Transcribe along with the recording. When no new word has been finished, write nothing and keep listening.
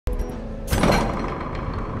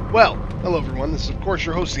Well, hello everyone, this is of course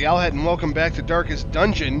your host, TheOwlHat, and welcome back to Darkest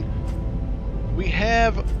Dungeon. We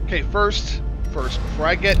have... Okay, first, before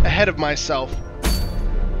I get ahead of myself,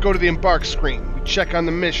 go to the embark screen. We check on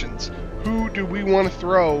the missions. Who do we want to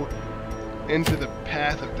throw into the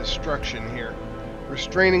path of destruction here?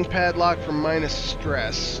 Restraining padlock for minus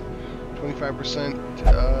stress. 25%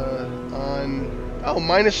 on... Oh,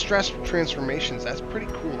 minus stress transformations. That's pretty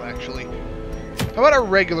cool, actually. How about our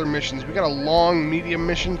regular missions? We got a long, medium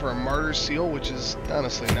mission for a Martyr Seal, which is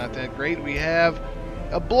honestly not that great. We have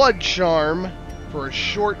a Blood Charm for a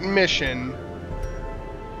short mission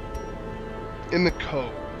in the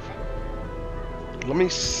Cove. Let me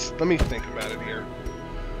think about it here.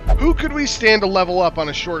 Who could we stand to level up on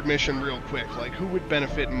a short mission real quick? Like, who would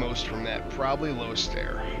benefit most from that? Probably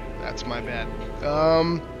Lostair. That's my bad.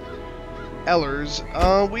 Ellers.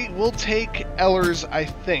 We'll take Ellers, I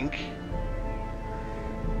think.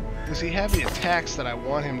 Does he have the attacks that I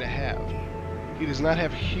want him to have? He does not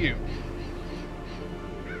have Hue.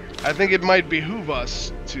 I think it might behoove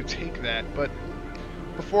us to take that, but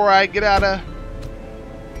before I get out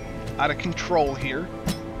of control here,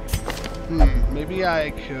 maybe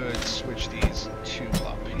I could switch these two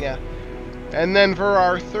up. Yeah. And then for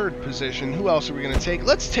our third position, who else are we going to take?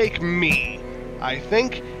 Let's take me, I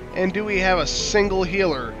think. And do we have a single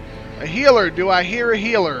healer? A healer? Do I hear a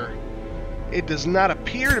healer? It does not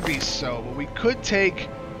appear to be so, but we could take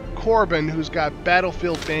Corbin, who's got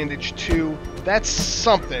Battlefield Bandage 2. That's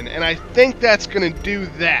something, and I think that's going to do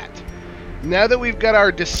that. Now that we've got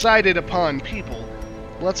our decided upon people,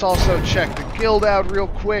 let's also check the guild out real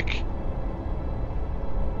quick.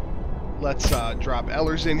 Let's drop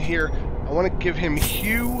Ellers in here. I want to give him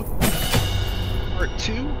Hue Part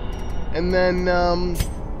 2, and then,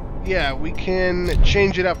 yeah, we can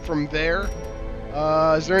change it up from there.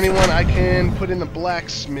 Is there anyone I can put in the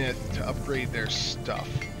blacksmith to upgrade their stuff?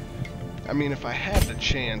 I mean, if I had the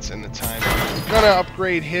chance and the time, I'm gonna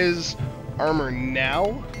upgrade his armor now.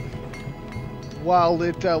 While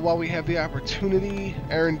we have the opportunity.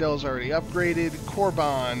 Arendel's already upgraded.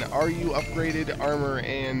 Corban, are you upgraded armor?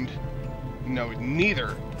 And no,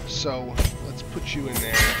 neither. So let's put you in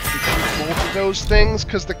there. Get you both of those things,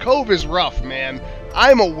 because the Cove is rough, man.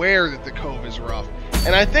 I'm aware that the Cove is rough.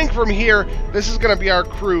 And I think from here, this is going to be our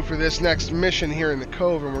crew for this next mission here in the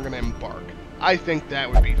Cove, and we're going to embark. I think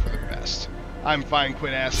that would be for the best. I'm fine,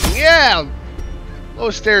 quit asking. Yeah!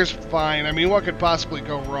 Lostair's fine. I mean, what could possibly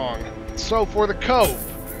go wrong? So, for the Cove,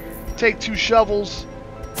 take 2 shovels,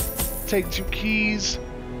 take 2 keys,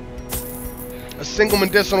 a single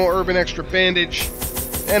medicinal urban extra bandage,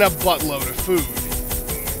 and a buttload of food.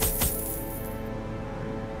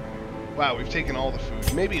 Wow, we've taken all the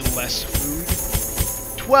food. Maybe less food.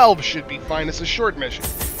 12 should be fine. It's a short mission.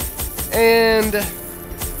 And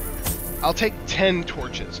I'll take 10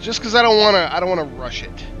 torches, just because I don't want to rush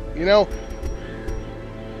it. You know?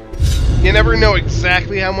 You never know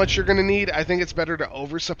exactly how much you're going to need. I think it's better to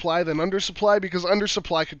oversupply than undersupply, because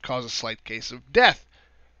undersupply could cause a slight case of death.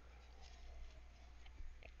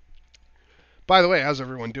 By the way, how's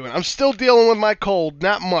everyone doing? I'm still dealing with my cold.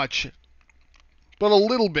 Not much, but a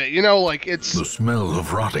little bit. You know, like it's... The smell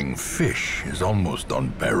of rotting fish is almost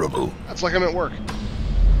unbearable. That's like I'm at work.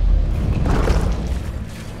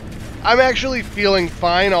 I'm actually feeling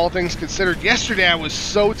fine, all things considered. Yesterday I was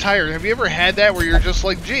so tired. Have you ever had that where you're just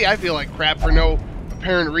like, gee, I feel like crap for no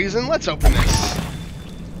apparent reason? Let's open this.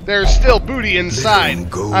 There's still booty inside.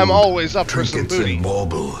 Gold, I'm always up for some booty. And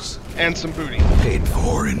baubles. And some booty. Paid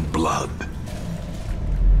for in blood.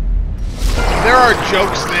 There are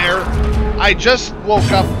jokes there. I just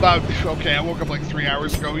woke up about... Okay, I woke up like 3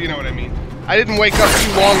 hours ago. You know what I mean. I didn't wake up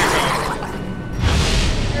too long ago.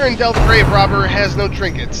 Arendelle the Grave Robber has no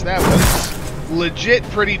trinkets. That was legit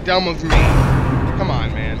pretty dumb of me. Come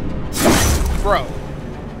on, man. Bro.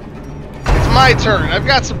 It's my turn. I've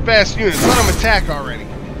got some fast units. Let them attack already.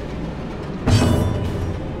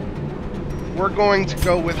 We're going to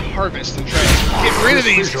go with Harvest and try to get rid of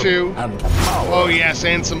these two. Oh, yes,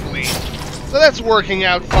 and some bleed. So that's working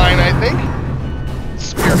out fine, I think.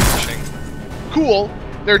 Spear fishing. Cool.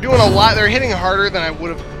 They're doing a lot. They're hitting harder than I would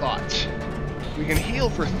have thought. We can heal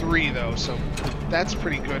for 3, though, so that's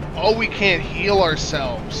pretty good. Oh, we can't heal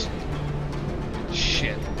ourselves.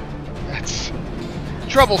 Shit. That's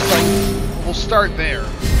troublesome. We'll start there.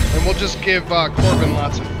 And we'll just give Corbin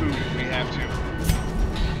lots of food if we have to.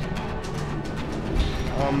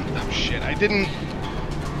 Oh, shit. I didn't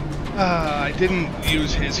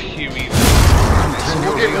use his Hue either. So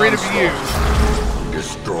we'll get rid of you.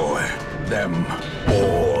 Destroy them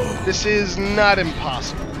all. This is not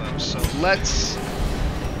impossible, though, so let's...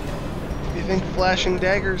 Do you think flashing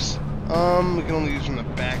daggers? We can only use from the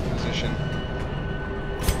back position.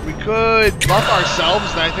 We could buff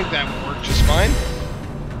ourselves, and I think that would work just fine.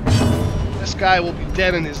 This guy will be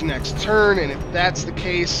dead in his next turn, and if that's the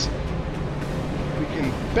case, we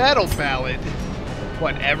can battle ballad.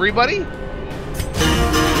 What, everybody?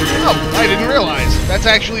 Oh, I didn't realize. That's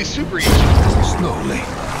actually super easy. Slowly,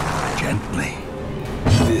 gently.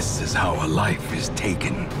 This is how a life is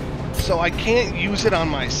taken. So I can't use it on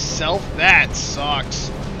myself? That sucks.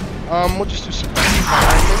 We'll just do suppression fire,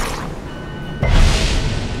 I think.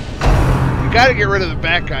 We gotta get rid of the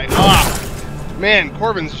back guy. Ah! Man,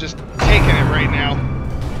 Corbin's just taking it right now.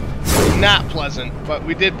 Not pleasant, but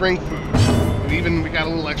we did bring food. And even we got a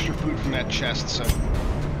little extra food from that chest, so...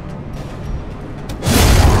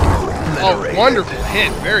 Oh, wonderful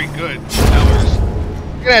hit. Very good. Ellers.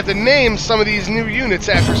 I'm gonna have to name some of these new units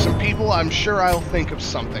after some people. I'm sure I'll think of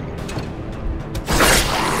something.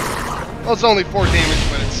 Well, it's only 4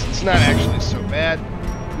 damage, but it's not actually so bad.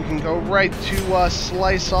 We can go right to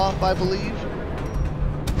slice off, I believe.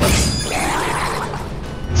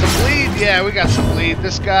 Some bleed? Yeah, we got some bleed.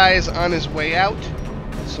 This guy is on his way out.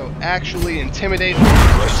 So actually intimidate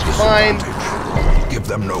is fine. Give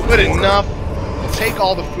them no Good order. enough. We'll take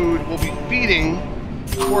all the food. We'll be feeding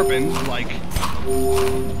Corbin like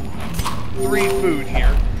 3 food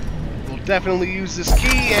here. We'll definitely use this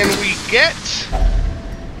key, and we get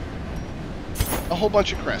a whole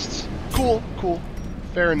bunch of crests. Cool, cool.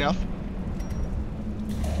 Fair enough.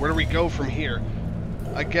 Where do we go from here?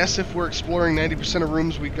 I guess if we're exploring 90% of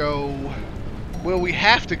rooms, we go... Well, we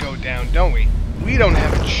have to go down, don't we? We don't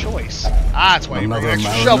have a choice. Ah, that's why you bring an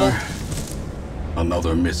extra shovel.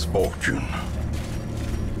 Another misfortune.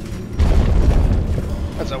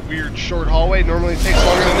 That's a weird short hallway. Normally it takes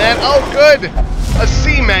longer than that. Oh, good! A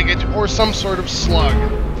sea maggot or some sort of slug.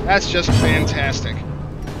 That's just fantastic.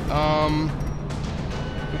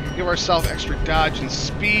 We could give ourselves extra dodge and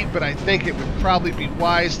speed, but I think it would probably be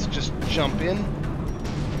wise to just jump in.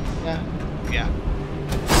 Yeah.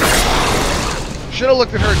 Should have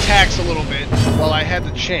looked at her attacks a little bit while I had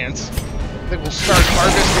the chance. I think we'll start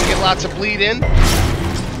harvest and get lots of bleed in.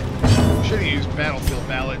 Should have used Battlefield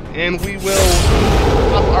Ballad, and we will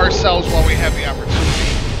up ourselves while we have the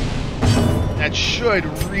opportunity. That should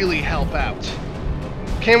really help out.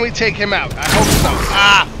 Can we take him out? I hope so.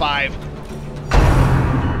 Ah, 5.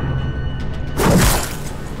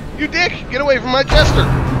 You dick! Get away from my jester!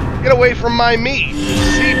 Get away from my me!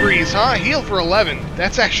 Sea breeze, huh? Heal for 11.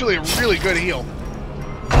 That's actually a really good heal.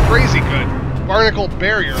 Crazy good. Barnacle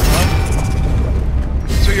barrier, huh?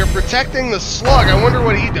 So you're protecting the slug. I wonder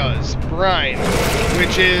what he does. Brine,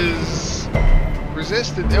 which is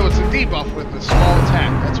resisted. Oh, it's a debuff with a small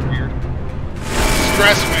attack. That's weird.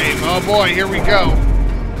 Stress wave. Oh boy, here we go.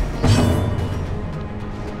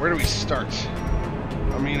 Where do we start?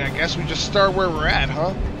 I mean, I guess we just start where we're at,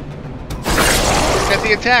 huh? Get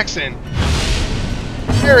the attacks in.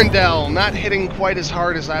 Arendelle, not hitting quite as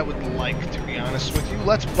hard as I would like, to be honest with you.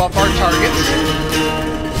 Let's buff our targets.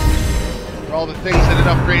 For all the things that it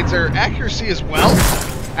upgrades their accuracy as well.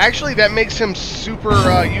 Actually, that makes him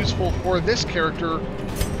super useful for this character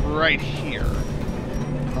right here.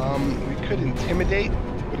 We could intimidate,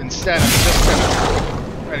 but instead I'm just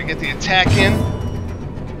gonna try to get the attack in.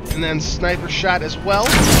 And then sniper shot as well.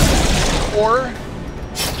 Or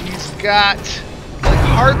he's got like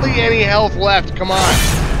hardly any health left. Come on.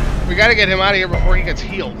 We gotta get him out of here before he gets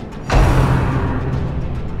healed.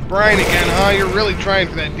 Brian again, huh? You're really trying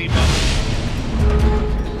for that debuff.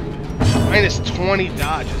 Minus 20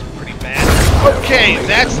 dodge is pretty bad. Okay,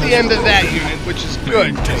 that's the end of that unit, which is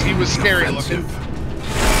good, because he was scary looking.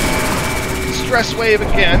 Stress wave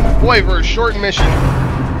again. Boy, for a short mission,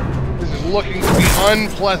 this is looking to be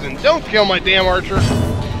unpleasant. Don't kill my damn archer.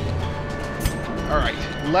 Alright,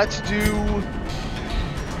 let's do...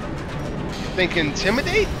 think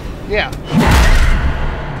intimidate? Yeah.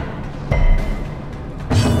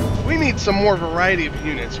 We need some more variety of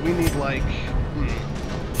units. We need like...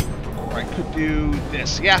 Or I could do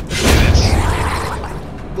this. Yeah, let's do this.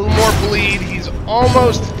 A little more bleed. He's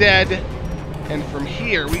almost dead. And from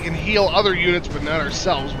here, we can heal other units, but not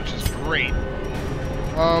ourselves, which is great.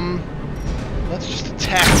 Let's just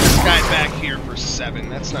attack this guy back here for 7.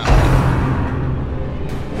 That's not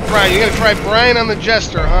bad. Brian, you're gonna try Brian on the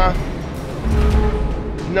Jester, huh?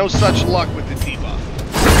 No such luck with the debuff.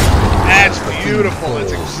 That's beautiful.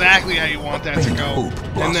 That's exactly how you want that to go.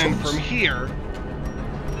 And then from here,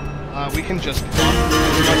 we can just buff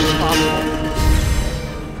as much as possible.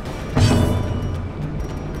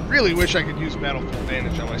 Really wish I could use Battlefield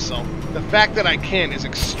Advantage on myself. The fact that I can't is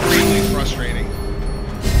extremely frustrating.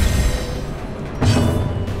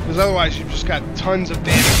 Because otherwise you've just got tons of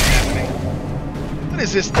damage happening. What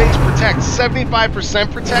is this thing's protect?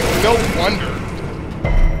 75% protect? No wonder.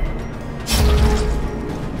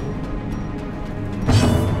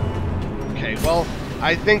 Okay, well,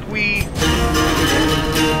 I think we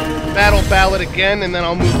battle ballad again, and then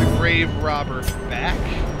I'll move the grave robber back.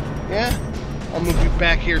 Yeah? I'll move you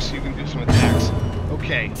back here so you can do some attacks.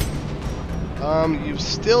 Okay. You've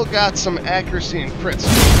still got some accuracy and crits.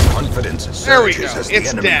 Confidence. There we go.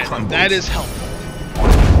 It's dead. That is helpful.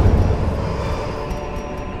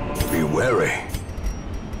 Be wary.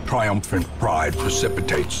 Triumphant pride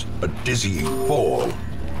precipitates a dizzying fall.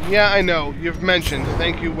 Yeah, I know. You've mentioned.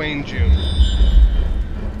 Thank you, Wayne June.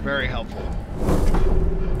 Very helpful.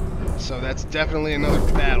 So that's definitely another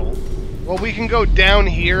battle. Well, we can go down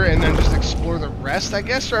here and then just explore the rest, I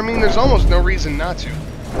guess. Or, I mean, there's almost no reason not to.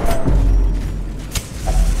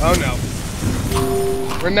 Oh no,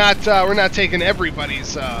 we're not taking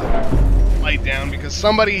everybody's light down, because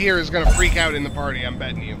somebody here is gonna freak out in the party. I'm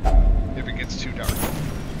betting you, if it gets too dark. And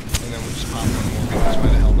then we'll just pop one more, because why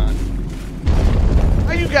the hell not?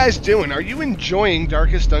 How you guys doing? Are you enjoying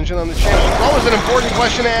Darkest Dungeon on the channel? It's always an important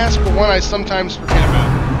question to ask, but one I sometimes forget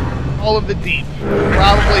about. All of the deep,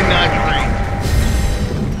 probably not great.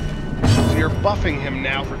 So you're buffing him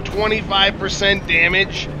now for 25%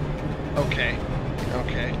 damage. Okay.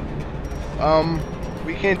 Okay.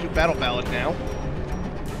 We can't do Battle Ballad now.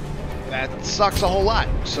 That sucks a whole lot,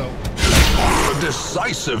 so...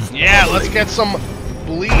 Decisive. Yeah, let's get some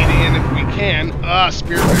bleed in if we can.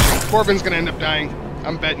 Spirit Vision. Corbin's gonna end up dying.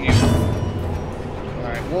 I'm betting you.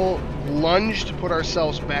 Alright, we'll lunge to put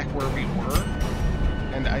ourselves back where we were.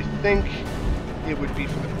 And I think it would be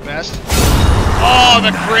for the best. Oh,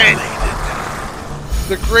 the crit!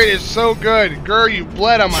 The crit is so good. Grr, you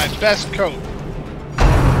bled on my best coat.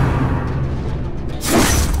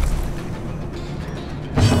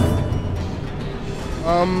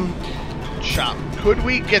 Chop. Could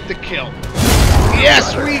we get the kill?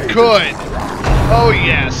 Yes, we could! Oh,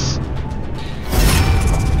 yes.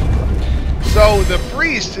 So, the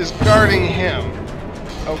priest is guarding him.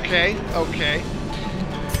 Okay, okay.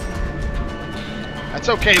 That's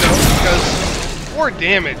okay, though, because 4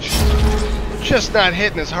 damage. Just not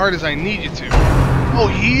hitting as hard as I need you to. Oh,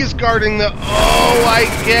 he's guarding the... Oh, I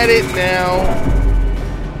get it now.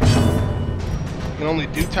 You can only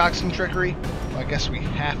do toxin trickery? Well, I guess we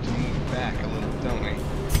have to move back a little, don't we?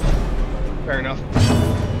 Fair enough.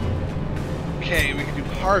 Okay, we can do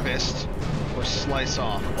harvest or slice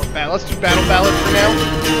off. Or let's do battle ballad for now.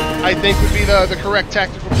 I think would be the correct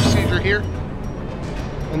tactical procedure here.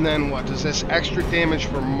 And then what? Does this extra damage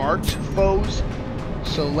for marked foes?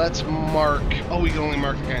 So let's mark... Oh, we can only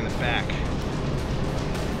mark the guy in the back.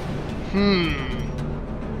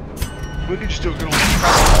 We could just do a good old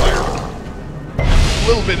fire. A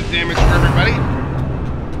little bit of damage for everybody.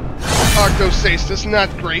 Octosastus, not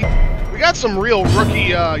great. We got some real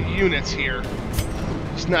rookie units here.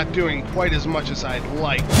 Just not doing quite as much as I'd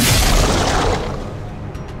like.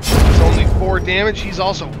 It's only 4 damage. He's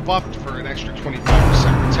also buffed for an extra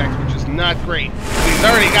 25% protect, which is not great. He's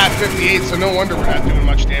already got 58, so no wonder we're not doing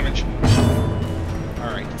much damage.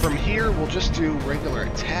 Alright, from here, we'll just do regular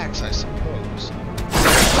attacks, I suppose.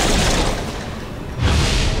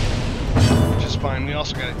 Which is fine. We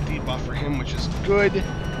also got a debuff for him, which is good.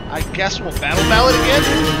 I guess we'll battle ballad again?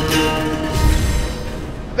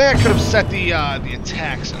 I think I could have set the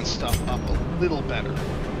attacks and stuff up a little better.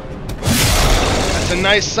 That's a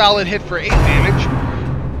nice solid hit for 8 damage.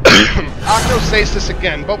 Octosastus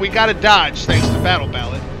again, but we gotta dodge thanks to battle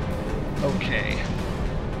ballad. Okay.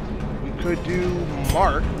 We could do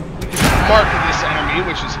mark. We could mark this enemy,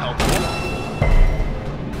 which is helpful.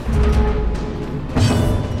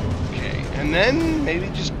 Okay, and then maybe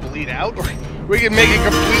just bleed out, or we could make it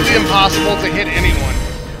completely impossible to hit anyone.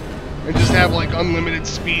 And just have, like, unlimited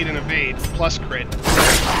speed and evade, plus crit. 8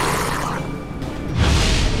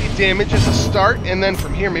 damage as a start, and then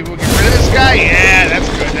from here, maybe we'll get rid of this guy? Yeah, that's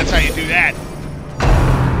good. That's how you do that.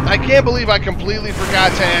 I can't believe I completely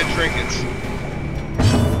forgot to add trinkets.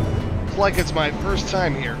 It's like it's my first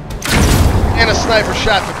time here. And a sniper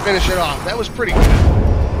shot to finish it off. That was pretty good.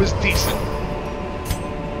 It was decent.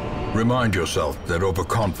 Remind yourself that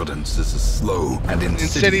overconfidence is a slow and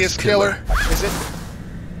insidious killer. Is it?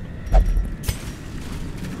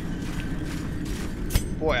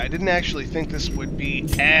 Boy, I didn't actually think this would be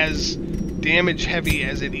as damage heavy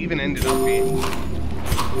as it even ended up being.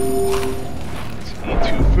 Let's eat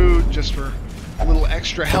 2 food just for a little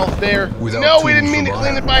extra health there. No, we didn't mean to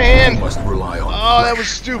clean it by hand. Must rely on that was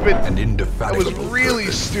stupid. And that was really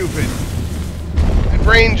stupid. My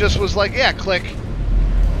brain just was like, yeah, click.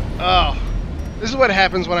 Oh, This is what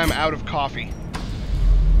happens when I'm out of coffee.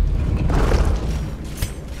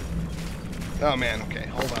 Oh man, okay,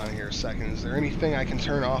 hold on here a second. Is there anything I can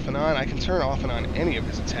turn off and on? I can turn off and on any of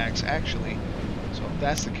his attacks, actually. So if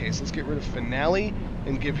that's the case, let's get rid of Finale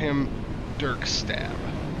and give him Dirk Stab.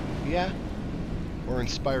 Yeah? Or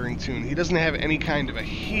Inspiring Tune. He doesn't have any kind of a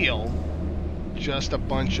heal, just a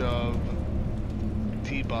bunch of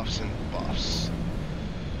debuffs and buffs.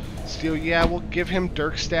 Steel, yeah, we'll give him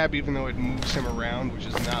Dirk Stab even though it moves him around, which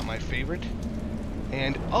is not my favorite.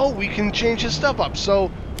 And, oh, we can change his stuff up, so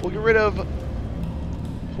we'll get rid of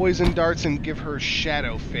Poison Darts and give her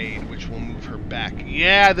Shadow Fade, which will move her back.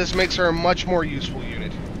 Yeah, this makes her a much more useful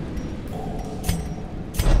unit.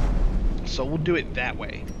 So we'll do it that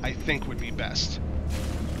way, I think would be best.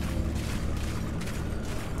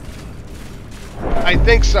 I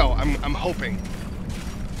think so, I'm hoping.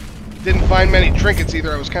 Didn't find many trinkets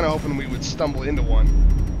either, I was kind of hoping we would stumble into one.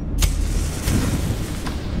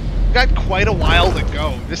 Got quite a while to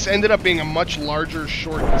go. This ended up being a much larger,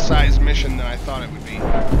 short-sized mission than I thought it would be.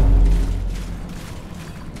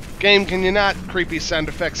 Game, can you not creepy sound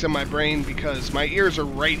effects in my brain because my ears are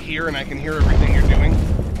right here and I can hear everything you're doing?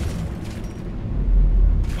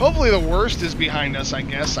 Hopefully the worst is behind us, I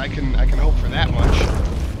guess. I can hope for that much.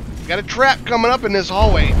 Got a trap coming up in this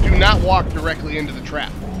hallway. Do not walk directly into the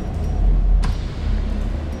trap.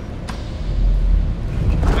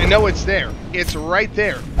 I know it's there. It's right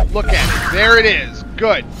there. Look at it. There it is.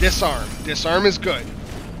 Good. Disarm. Disarm is good.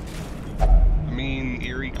 I mean,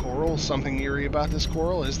 eerie coral. Something eerie about this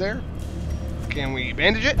coral, is there? Can we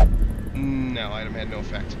bandage it? No, item had no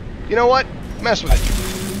effect. You know what? Mess with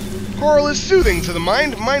it. Coral is soothing to the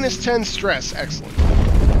mind. Minus 10 stress. Excellent.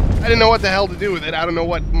 I didn't know what the hell to do with it. I don't know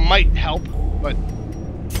what might help, but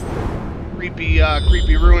creepy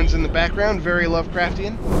ruins in the background. Very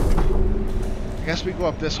Lovecraftian. I guess we go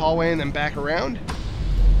up this hallway and then back around.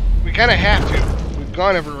 We kind of have to. We've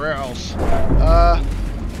gone everywhere else.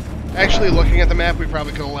 Actually, looking at the map, we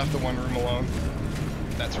probably could have left the one room alone.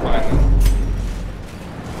 That's fine.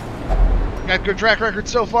 Got good track record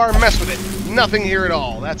so far. Mess with it. Nothing here at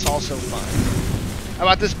all. That's also fine. How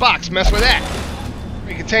about this box? Mess with that.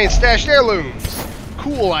 It contains stashed heirlooms.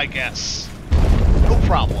 Cool, I guess. No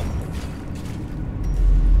problem.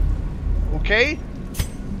 Okay.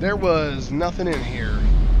 There was nothing in here.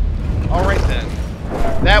 Alright then.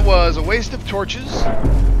 That was a waste of torches.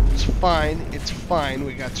 It's fine. It's fine.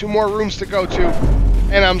 We got 2 more rooms to go to.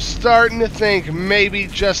 And I'm starting to think maybe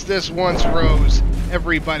just this once, Rose,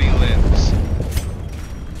 everybody lives.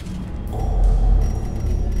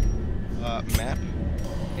 Map.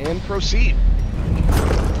 And proceed.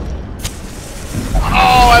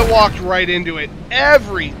 Oh, I walked right into it.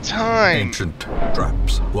 Every time. Ancient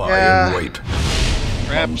traps lie in wait.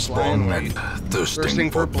 Traps Sprung and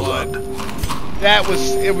thirsting for blood. That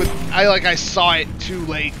was it. I saw it too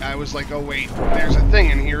late. I was like, oh wait, there's a thing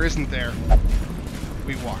in here, isn't there?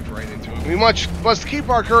 We walked right into it. We must keep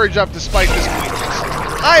our courage up despite this weakness.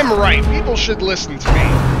 I'm right. People should listen to me,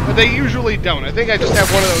 but they usually don't. I think I just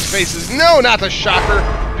have one of those faces. No, not the shocker.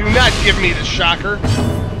 Do not give me the shocker.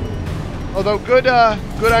 Although good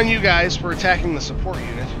on you guys for attacking the support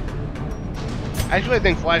unit. Actually, I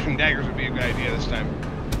think flashing daggers would be a good idea this time.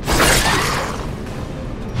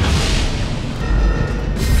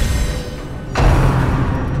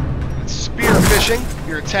 It's spear fishing.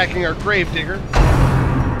 You're attacking our gravedigger.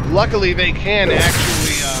 Luckily, they can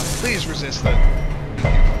actually, please resist them.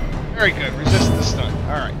 Very good. Resist the stun.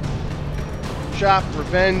 Alright. Chop,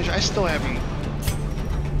 revenge. I still haven't...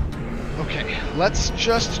 Okay, let's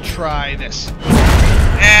just try this.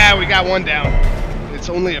 Ah, we got one down. It's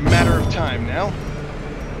only a matter of time now.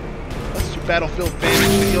 Let's do Battlefield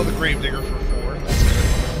Bandage to heal the Gravedigger for 4. That's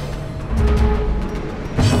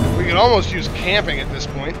good. We could almost use camping at this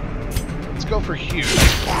point. Let's go for Hughes.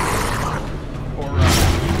 Or,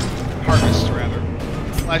 Harvest, rather.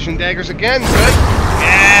 Flashing daggers again. Good.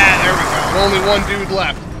 Yeah, there we go. Only one dude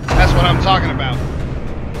left. That's what I'm talking about.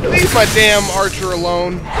 Leave my damn archer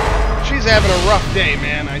alone. She's having a rough day,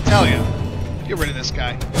 man, I tell you. Get rid of this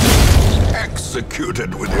guy.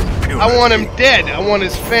 Executed with impunity. I want him dead. I want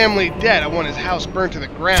his family dead. I want his house burnt to the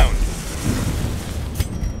ground.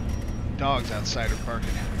 Dogs outside are barking.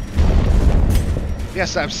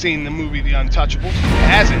 Yes, I've seen the movie The Untouchables. Who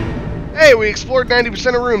hasn't? Hey, we explored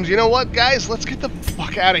 90% of rooms. You know what, guys? Let's get the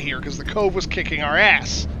fuck out of here, because the cove was kicking our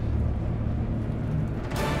ass.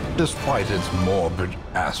 Despite its morbid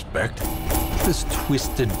aspect, this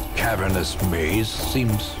twisted, cavernous maze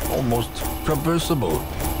seems almost traversable.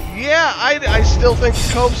 Yeah, I still think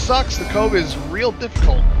the cove sucks. The cove is real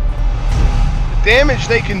difficult. The damage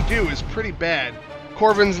they can do is pretty bad.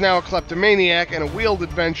 Corbin's now a kleptomaniac and a wheeled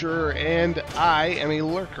adventurer, and I am a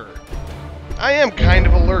lurker. I am kind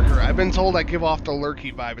of a lurker. I've been told I give off the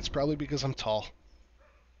lurky vibe. It's probably because I'm tall.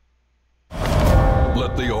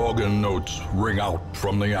 Let the organ notes ring out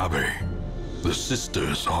from the Abbey. The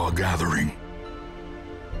sisters are gathering.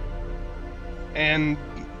 And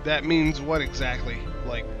that means what exactly?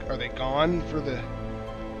 Like, are they gone for the...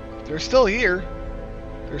 They're still here.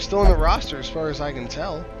 They're still in the roster as far as I can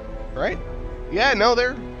tell. Right? Yeah, no,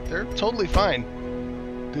 they're totally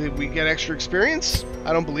fine. Did we get extra experience?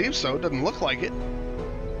 I don't believe so. Doesn't look like it.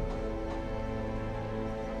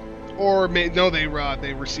 Or no, they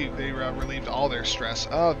relieved all their stress.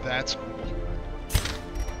 Oh, that's cool.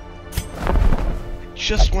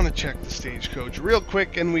 Just want to check the stagecoach real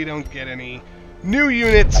quick, and we don't get any new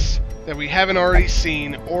units that we haven't already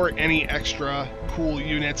seen, or any extra cool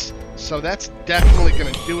units. So that's definitely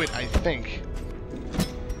going to do it, I think.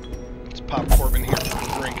 Let's pop Corbin here for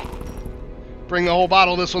a drink. Bring the whole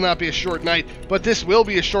bottle. This will not be a short night, but this will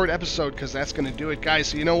be a short episode, because that's going to do it, guys.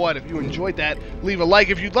 So you know what? If you enjoyed that, leave a like.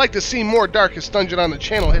 If you'd like to see more Darkest Dungeon on the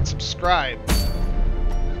channel, hit subscribe.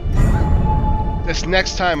 This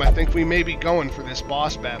next time, I think we may be going for this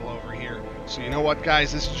boss battle over here. So you know what,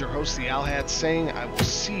 guys? This is your host, TheOwlHat, saying I will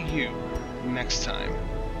see you next time.